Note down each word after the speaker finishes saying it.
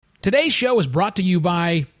Today's show is brought to you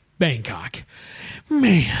by Bangkok.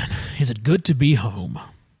 Man, is it good to be home.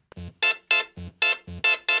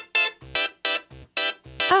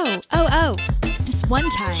 Oh. This one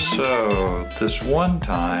time. So, this one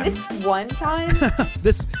time. This one time?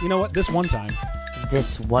 This one time.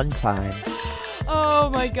 This one time.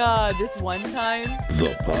 Oh my God, this one time?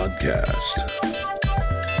 The podcast.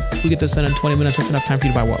 We get this done in 20 minutes. That's enough time for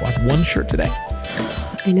you to buy what? Like one shirt today?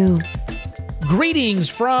 I know. Greetings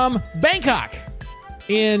from Bangkok.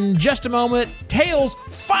 In just a moment, tales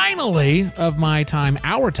finally of my time,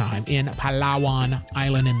 our time, in Palawan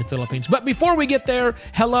Island in the Philippines. But before we get there,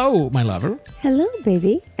 hello, my lover. Hello,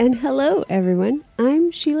 baby. And hello, everyone.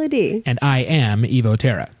 I'm Sheila D. And I am Evo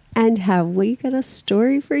Terra. And have we got a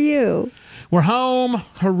story for you? We're home.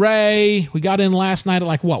 Hooray. We got in last night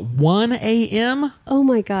at 1 a.m.? Oh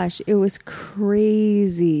my gosh, it was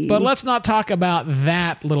crazy. But let's not talk about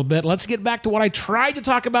that a little bit. Let's get back to what I tried to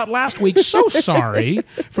talk about last week. So sorry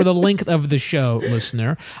for the length of the show,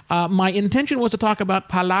 listener. My intention was to talk about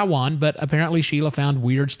Palawan, but apparently Sheila found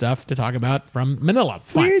weird stuff to talk about from Manila.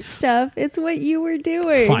 Fine. Weird stuff. It's what you were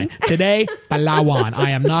doing. Fine. Today, Palawan. I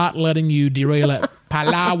am not letting you derail it.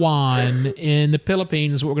 Palawan in the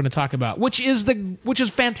Philippines is what we're going to talk about, which is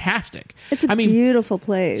fantastic. It's a beautiful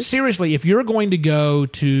place. Seriously, if you're going to go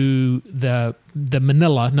to the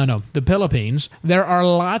Philippines, there are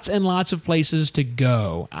lots and lots of places to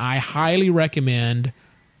go. I highly recommend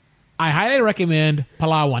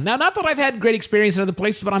Palawan. Now, not that I've had great experience in other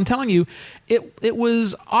places, but I'm telling you, it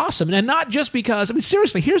was awesome. And not just because,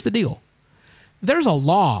 seriously, here's the deal. There's a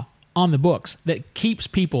law on the books that keeps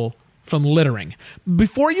people from littering.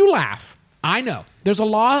 Before you laugh, I know there's a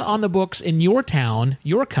law on the books in your town,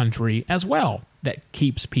 your country as well, that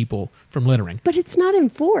keeps people from littering. But it's not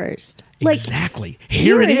enforced. Exactly.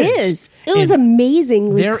 Here it is. It was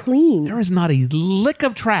amazingly clean. There is not a lick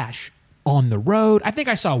of trash on the road. I think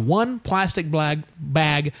I saw one plastic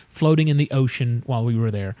bag floating in the ocean while we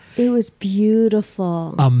were there. It was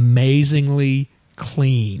beautiful. Amazingly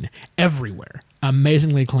clean everywhere.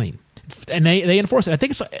 Amazingly clean. And they enforce it. I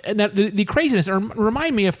think it's the craziness.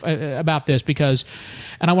 Remind me about this because,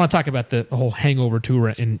 and I want to talk about the whole hangover tour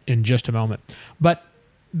in just a moment. But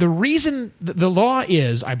the reason the law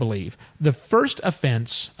is, I believe, the first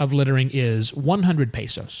offense of littering is 100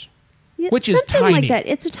 pesos, which is tiny. Something like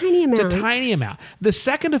that. It's a tiny amount. It's a tiny amount. The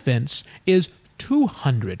second offense is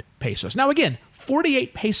 200 pesos. Now again,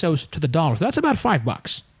 48 pesos to the dollar. So that's about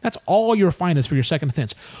 $5. That's all your fine is for your second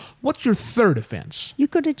offense. What's your third offense? You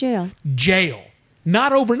go to jail. Jail.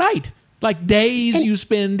 Not overnight. Like days you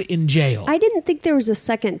spend in jail. I didn't think there was a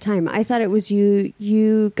second time. I thought it was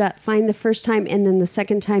you got fined the first time and then the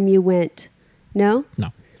second time you went. No?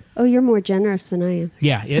 No. Oh, you're more generous than I am.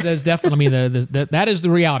 Yeah, it is definitely that is the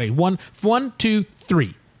reality. One, 2,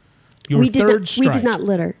 3. Your third strike. We did not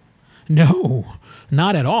litter. No.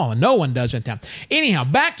 Not at all. No one does in town. Anyhow,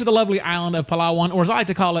 back to the lovely island of Palawan, or as I like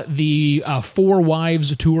to call it, the Four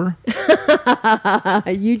Wives Tour.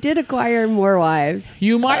 You did acquire more wives.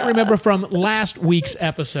 You might remember from last week's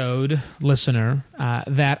episode, listener,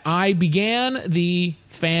 that I began the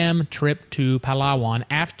fam trip to Palawan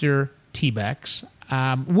after T-Bex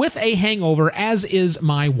with a hangover, as is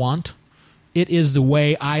my wont. It is the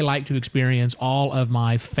way I like to experience all of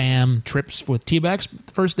my fam trips with T-Bex.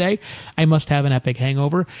 The first day, I must have an epic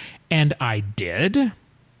hangover, and I did.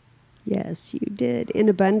 Yes, you did, in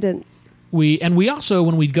abundance. We also,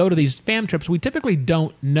 when we go to these fam trips, we typically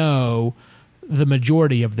don't know the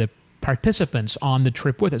majority of the participants on the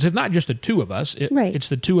trip with us. It's not just the two of us. Right. It's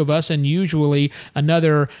the two of us and usually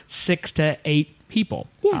another 6 to 8 people,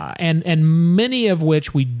 yeah. And many of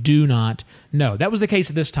which we do not know. That was the case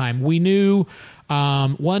at this time. We knew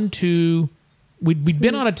we'd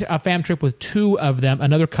been on a fam trip with 2 of them,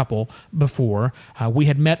 another couple before. We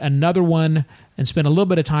had met another one and spent a little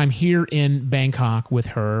bit of time here in Bangkok with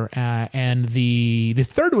her. And the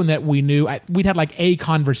third one that we knew, we'd had a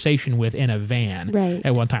conversation with in a van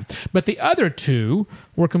at one time. But the other 2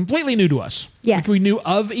 were completely new to us. Yes. We knew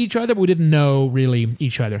of each other, but we didn't know really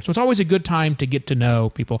each other. So it's always a good time to get to know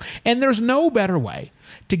people. And there's no better way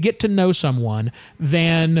to get to know someone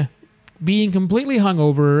than being completely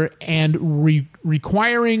hungover and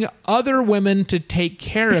requiring other women to take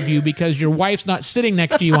care of you because your wife's not sitting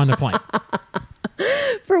next to you on the plane.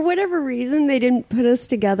 For whatever reason, they didn't put us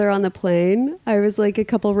together on the plane. I was a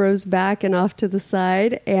couple rows back and off to the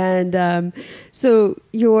side. And so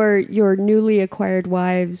your newly acquired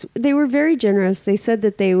wives, they were very generous. They said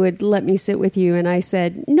that they would let me sit with you. And I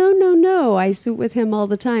said, no. I sit with him all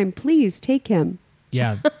the time. Please take him.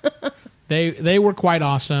 Yeah. They were quite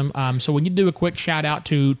awesome. So we need to do a quick shout out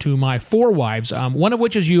to my 4 wives, one of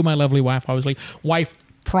which is you, my lovely wife, obviously. Wife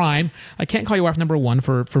Prime. I can't call you wife number 1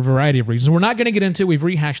 for a variety of reasons. We're not going to get into. We've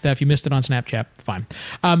rehashed that. If you missed it on Snapchat, fine.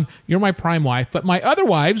 You're my prime wife. But my other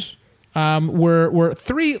wives were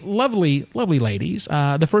 3 lovely ladies.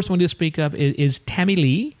 The first one to speak of is Tammy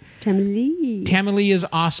Lee. Tammy Lee is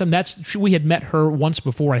awesome. We had met her once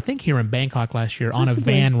before, I think here in Bangkok last year, on a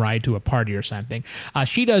van ride to a party or something.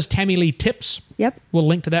 She does Tammy Lee tips. Yep. We'll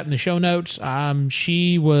link to that in the show notes.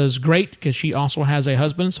 She was great because she also has a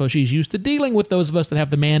husband, so she's used to dealing with those of us that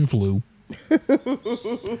have the man flu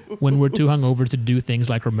when we're too hungover to do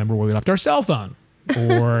things like remember where we left our cell phone.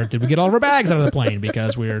 Or did we get all of our bags out of the plane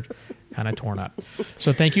because we're kind of torn up?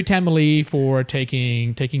 So thank you, Tammy Lee, for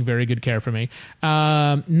taking very good care for me.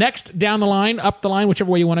 Next down the line, up the line,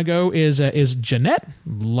 whichever way you want to go, is Jeanette,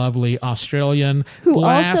 lovely Australian who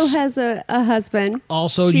glass. also has a husband.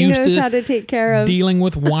 Also she used knows to how to take care of dealing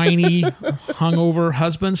with whiny, hungover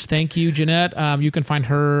husbands. Thank you, Jeanette. You can find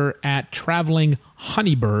her at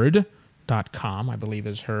travelinghoneyBird.com, I believe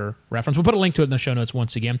is her reference. We'll put a link to it in the show notes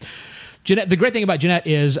once again. Jeanette, the great thing about Jeanette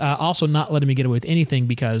is also not letting me get away with anything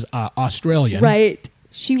because Australian. Right.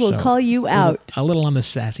 She will call you out. A little on the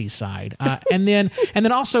sassy side. And then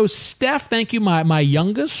also Steph, thank you, my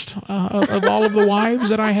youngest of all of the wives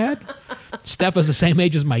that I had. Steph is the same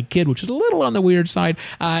age as my kid, which is a little on the weird side.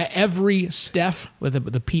 Every Steph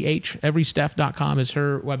with the PH, everysteph.com is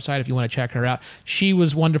her website if you want to check her out. She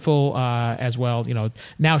was wonderful as well. You know,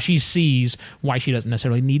 now she sees why she doesn't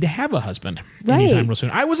necessarily need to have a husband anytime real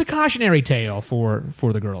soon. I was a cautionary tale for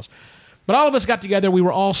the girls. But all of us got together. We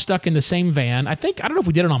were all stuck in the same van. I don't know if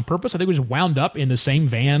we did it on purpose. I think we just wound up in the same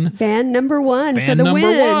van. Van number 1 van for the number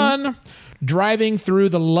win. 1. Driving through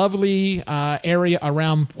the lovely area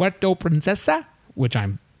around Puerto Princesa, which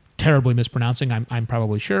I'm terribly mispronouncing, I'm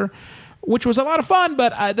probably sure, which was a lot of fun,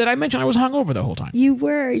 but that I mentioned I was hungover the whole time. You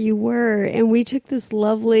were. And we took this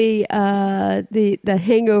lovely, the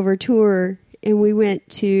hangover tour, and we went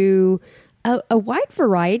to a wide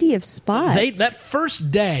variety of spots. That first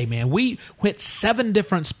day, man, we hit 7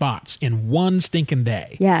 different spots in one stinking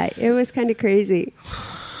day. Yeah, it was kind of crazy.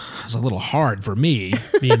 It was a little hard for me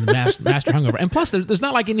being the master hungover. And plus, there's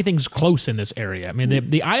not like anything's close in this area. I mean,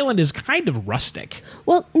 the island is kind of rustic.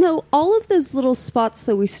 Well, no, all of those little spots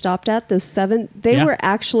that we stopped at, those 7, they were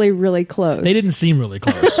actually really close. They didn't seem really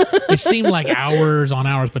close. It seemed like hours on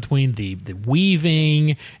hours between the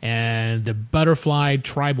weaving and the butterfly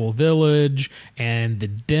tribal village and the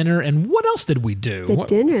dinner. And what else did we do?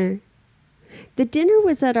 Dinner. The dinner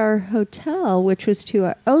was at our hotel, which was 2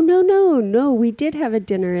 hours. Oh, no. We did have a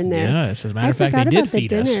dinner in there. Yes, as a matter of fact, they did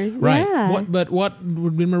feed us. Right. Yeah. What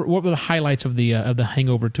were the highlights of the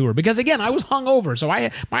hangover tour? Because, again, I was hungover. So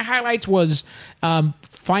my highlights was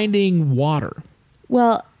finding water.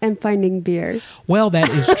 Well, and finding beer. Well, that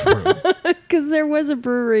is true. Because there was a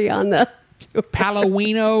brewery on the tour.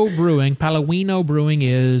 Palawino Brewing. Palawino Brewing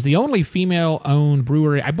is the only female-owned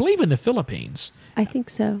brewery, I believe, in the Philippines. I think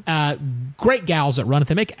so. Great gals that run it.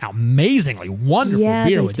 They make amazingly wonderful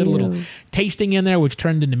beer. We did a little tasting in there, which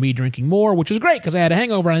turned into me drinking more, which was great because I had a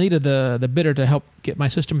hangover and I needed the bitter to help get my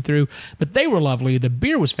system through. But they were lovely. The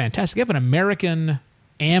beer was fantastic. They have an American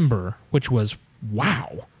amber, which was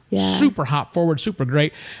wow. Yeah. Super hop forward, super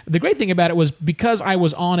great. The great thing about it was because I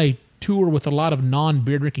was on a tour with a lot of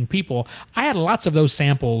non-beer drinking people, I had lots of those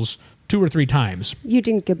samples 2 or 3 times. You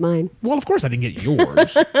didn't get mine. Well, of course I didn't get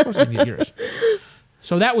yours. Of course I didn't get yours.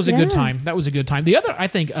 So that was a good time. That was a good time. The other, I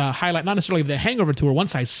think, highlight, not necessarily of the hangover tour,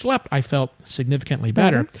 once I slept, I felt significantly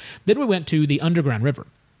better. Then we went to the Underground River.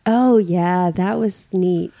 Oh, yeah, that was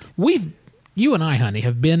neat. You and I, honey,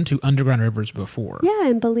 have been to underground rivers before. Yeah,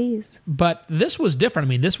 in Belize. But this was different.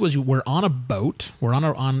 I mean, we're on a boat. We're on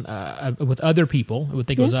with other people. I would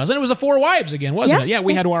think it was us. And it was the 4 wives again, wasn't it? Yeah,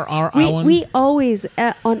 we had our island. We always,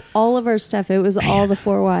 on all of our stuff, it was all the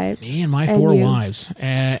 4 wives. Me and my 4 wives.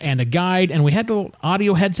 And a guide. And we had the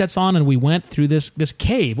audio headsets on, and we went through this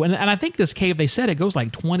cave. And I think this cave, they said it goes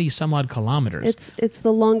like 20 some odd kilometers. It's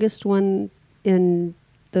the longest one in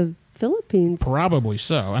the Philippines. Probably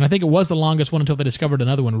so. And I think it was the longest one until they discovered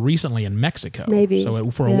another one recently in Mexico. Maybe. So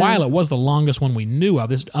for a while, it was the longest one we knew of,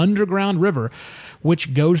 this underground river,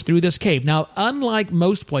 which goes through this cave. Now, unlike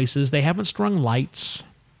most places, they haven't strung lights.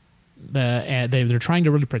 They're trying to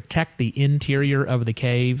really protect the interior of the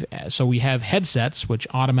cave. So we have headsets, which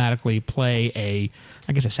automatically play a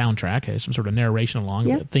soundtrack, some sort of narration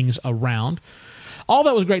along things around. All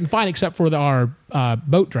that was great and fine, except for our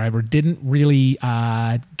boat driver didn't really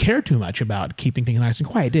care too much about keeping things nice and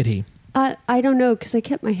quiet, did he? I don't know, because I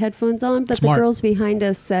kept my headphones on, but Smart. The girls behind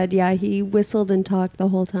us said, he whistled and talked the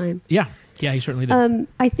whole time. Yeah. Yeah, he certainly did.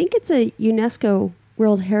 I think it's a UNESCO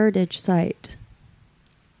World Heritage Site.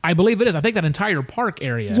 I believe it is. I think that entire park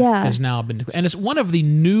area has now been, and it's one of the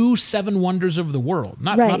new 7 wonders of the world.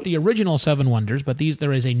 Not the original 7 wonders, but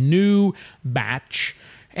there is a new batch,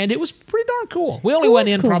 and it was pretty darn cool. We only went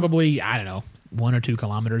in probably, I don't know, 1 or 2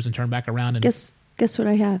 kilometers and turned back around. And Guess what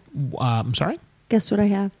I have? I'm sorry? Guess what I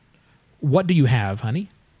have? What do you have, honey?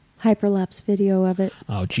 Hyperlapse video of it.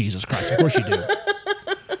 Oh, Jesus Christ. Of course you do.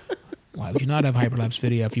 Why would you not have hyperlapse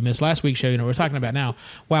video if you missed last week's show? You know what we're talking about now.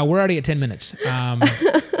 Wow, we're already at 10 minutes.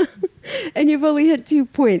 And you've only hit 2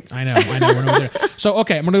 points. I know. We're not there. So,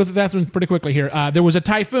 okay, I'm going to go through the bathroom pretty quickly here. There was a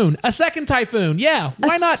typhoon. A second typhoon. Yeah.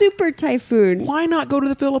 Why not? Super typhoon. Why not go to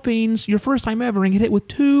the Philippines, your first time ever, and get hit with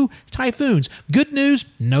 2 typhoons? Good news,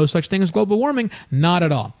 no such thing as global warming. Not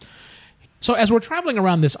at all. So as we're traveling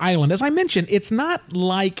around this island, as I mentioned, it's not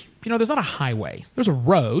like, there's not a highway. There's a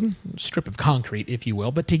road, a strip of concrete, if you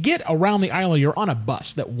will. But to get around the island, you're on a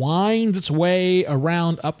bus that winds its way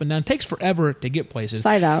around, up and down. It takes forever to get places.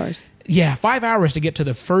 5 hours. Yeah, 5 hours to get to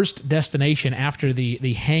the first destination after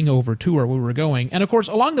the hangover tour we were going. And, of course,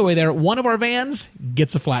 along the way there, one of our vans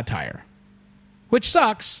gets a flat tire, which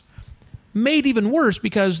sucks. Made even worse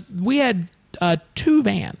because we had 2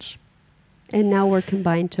 vans. And now we're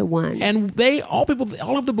combined to 1. And all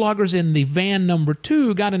of the bloggers in the van number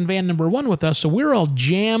 2 got in van number 1 with us, so we're all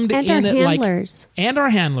jammed and in our it handlers. And our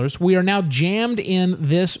handlers. We are now jammed in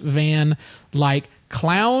this van like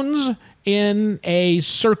clowns in a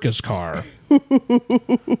circus car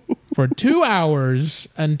for 2 hours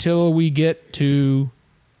until we get to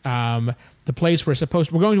the place we're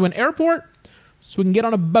going to an airport so we can get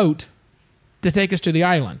on a boat to take us to the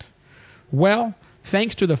island. Well,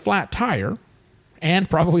 thanks to the flat tire and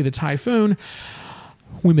probably the typhoon,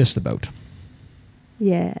 we missed the boat.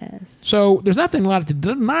 Yes. So there's not a lot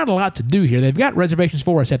to do here. They've got reservations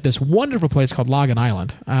for us at this wonderful place called Logan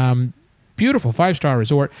Island. Beautiful 5-star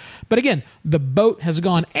resort. But again, the boat has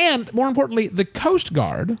gone. And more importantly, the Coast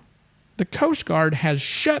Guard has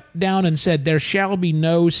shut down and said there shall be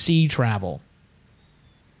no sea travel.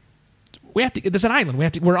 It's an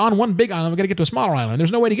island. We're on one big island. We've got to get to a smaller island.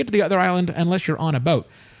 There's no way to get to the other island unless you're on a boat.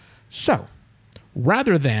 So,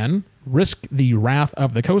 rather than risk the wrath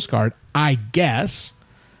of the Coast Guard, I guess,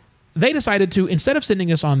 they decided to, instead of sending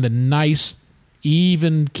us on the nice,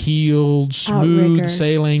 even-keeled,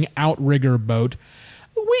 smooth-sailing outrigger boat,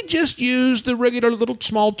 we just used the regular little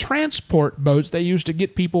small transport boats they used to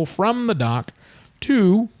get people from the dock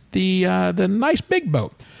to the nice big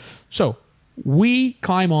boat. So, we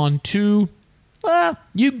climb on 2,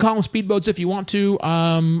 you can call them speedboats if you want to.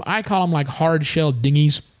 I call them like hard-shell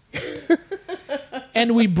dinghies.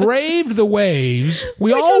 And we braved the waves.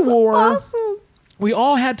 We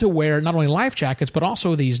all had to wear not only life jackets, but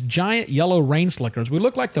also these giant yellow rain slickers. We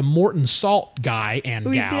looked like the Morton Salt guy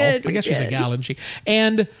and gal. I guess she's a gal, isn't she?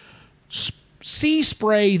 And sea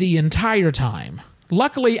spray the entire time.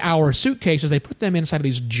 Luckily, our suitcases, they put them inside of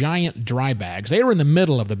these giant dry bags. They were in the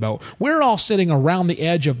middle of the boat. We're all sitting around the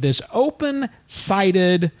edge of this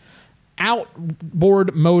open-sided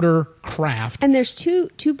outboard motor craft. And there's two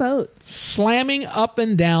boats. Slamming up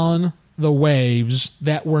and down the waves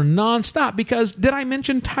that were nonstop because, did I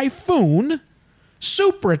mention typhoon?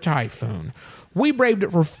 Super typhoon. We braved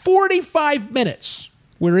it for 45 minutes.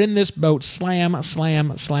 We're in this boat, slam,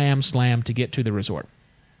 slam, slam, slam to get to the resort.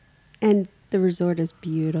 And the resort is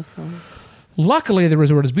beautiful. Luckily, the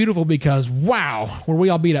resort is beautiful because, wow, were we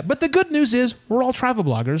all beat up. But the good news is we're all travel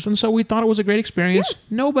bloggers, and so we thought it was a great experience.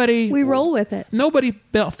 Yeah. We roll with it. Nobody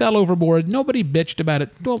fell overboard. Nobody bitched about it,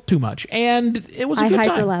 too much. And it was a good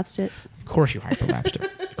time. I hyperlapsed it. Of course you hyperlapsed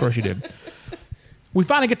it. Of course you did. We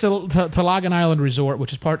finally get to Logan Island Resort,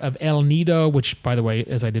 which is part of El Nido, which, by the way,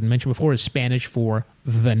 as I didn't mention before, is Spanish for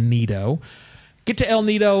the Nido. Get to El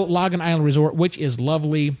Nido, Logan Island Resort, which is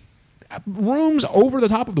lovely. Rooms over the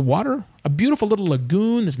top of the water, a beautiful little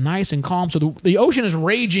lagoon that's nice and calm. So the ocean is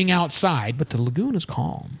raging outside, but the lagoon is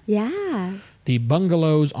calm. Yeah. The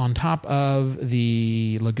bungalows on top of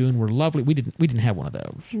the lagoon were lovely. We didn't have one of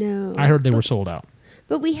those. No. I heard they were sold out.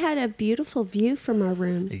 But we had a beautiful view from our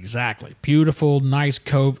room. Exactly. Beautiful, nice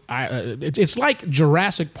cove. It's like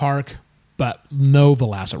Jurassic Park, but no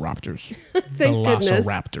velociraptors. Thank goodness.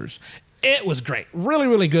 Velociraptors. It was great. Really,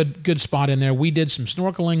 really good spot in there. We did some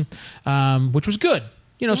snorkeling, which was good.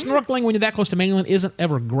 Snorkeling when you're that close to mainland isn't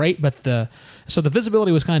ever great, but the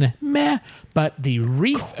visibility was kind of meh. But the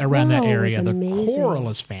reef around that area, the coral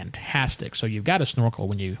is fantastic. So you've got to snorkel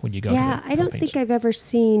when you go. Yeah, I don't think I've ever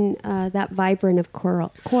seen that vibrant of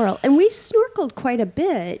coral, and we've snorkeled quite a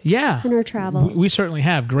bit. Yeah, in our travels, we certainly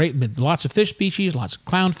have. Great, lots of fish species, lots of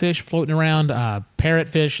clownfish floating around,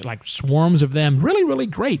 parrotfish, like swarms of them. Really, really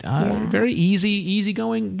great. Very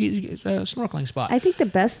easygoing snorkeling spot. I think the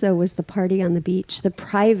best though was the party on the beach, the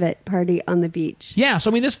private party on the beach. Yeah,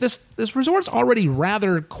 so I mean, this resort's already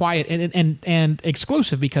rather quiet and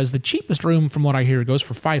exclusive because the cheapest room, from what I hear, goes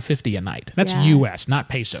for $550 a night. That's Yeah. U.S., not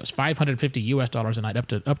pesos. $550 US a night, up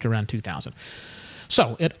to around $2,000.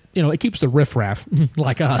 So it keeps the riffraff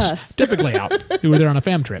like us typically out who were there on a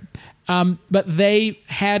fam trip. But they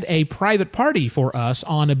had a private party for us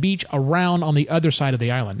on a beach around on the other side of the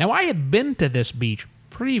island. Now, I had been to this beach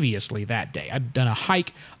previously that day. I'd done a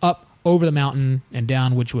hike up over the mountain and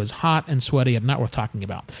down, which was hot and sweaty and not worth talking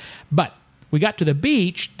about. But we got to the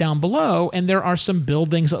beach down below, and there are some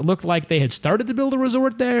buildings that looked like they had started to build a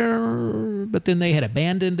resort there, but then they had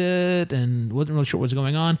abandoned it and wasn't really sure what was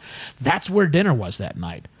going on. That's where dinner was that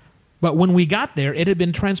night. But when we got there, it had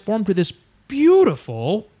been transformed to this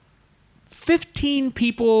beautiful 15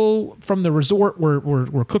 people from the resort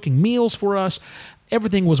were cooking meals for us.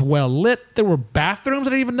 Everything was well lit. There were bathrooms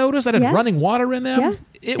that I didn't even notice that had Yeah. running water in them.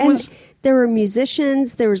 Yeah. There were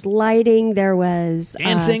musicians, there was lighting, there was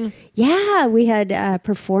Dancing. We had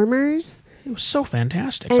performers. It was so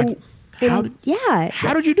fantastic. It's And, like, how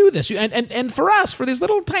did you do this? And for us, for these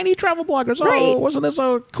little tiny travel bloggers, Right. wasn't this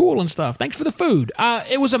so cool and stuff? Thanks for the food.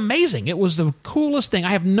 It was amazing. It was the coolest thing.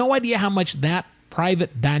 I have no idea how much that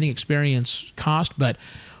private dining experience cost, but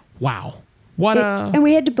wow. And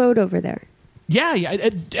we had to boat over there.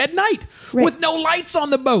 At night Right. with no lights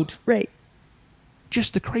on the boat. Right.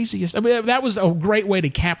 Just the craziest. I mean, that was a great way to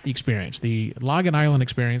cap the experience. The Logan Island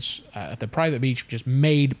experience at the private beach just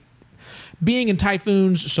made being in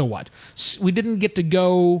typhoons, so what? We didn't get to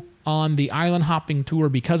go on the island hopping tour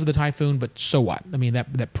because of the typhoon, but so what? I mean,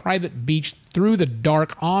 that private beach through the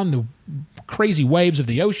dark on the crazy waves of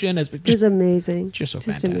the ocean is It was amazing. just so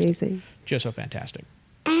Just fantastic. amazing. Just so fantastic.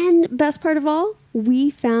 And best part of all,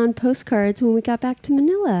 we found postcards when we got back to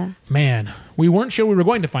Manila. Man, we weren't sure we were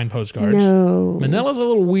going to find postcards. No. Manila's a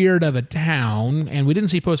little weird of a town, and we didn't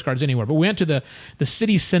see postcards anywhere. But we went to the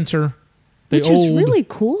city center, the Which was old really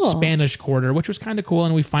cool. Spanish Quarter, which was kind of cool,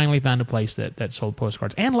 and we finally found a place that sold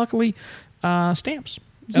postcards and luckily stamps.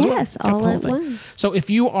 as well. Yes, Kept the all whole at thing. once. So if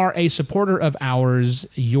you are a supporter of ours,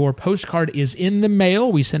 your postcard is in the mail.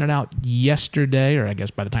 We sent it out yesterday, or I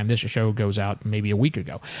guess by the time this show goes out, maybe a week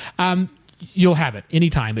ago. You'll have it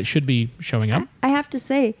anytime. It should be showing up. I have to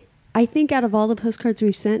say, I think out of all the postcards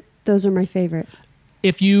we've sent, those are my favorite.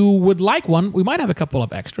 If you would like one, we might have a couple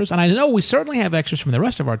of extras. And I know we certainly have extras from the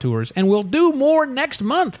rest of our tours, and we'll do more next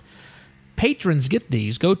month. Patrons get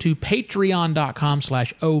these. Go to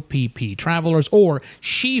patreon.com/OPP Travelers or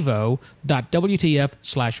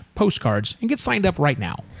shivo.wtf/postcards and get signed up right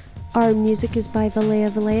now. Our music is by Valea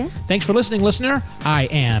Valea, Thanks for listening, listener. I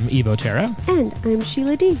am Evo Terra. and I'm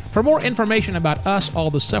Sheila D. For more information about us, all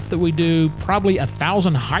the stuff that we do, probably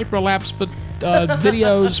 1,000 hyperlapse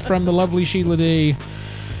videos from the lovely Sheila D.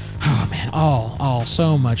 Oh, man, all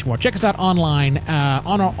so much more. Check us out online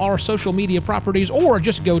on our social media properties, or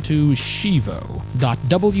just go to shivo.wtf.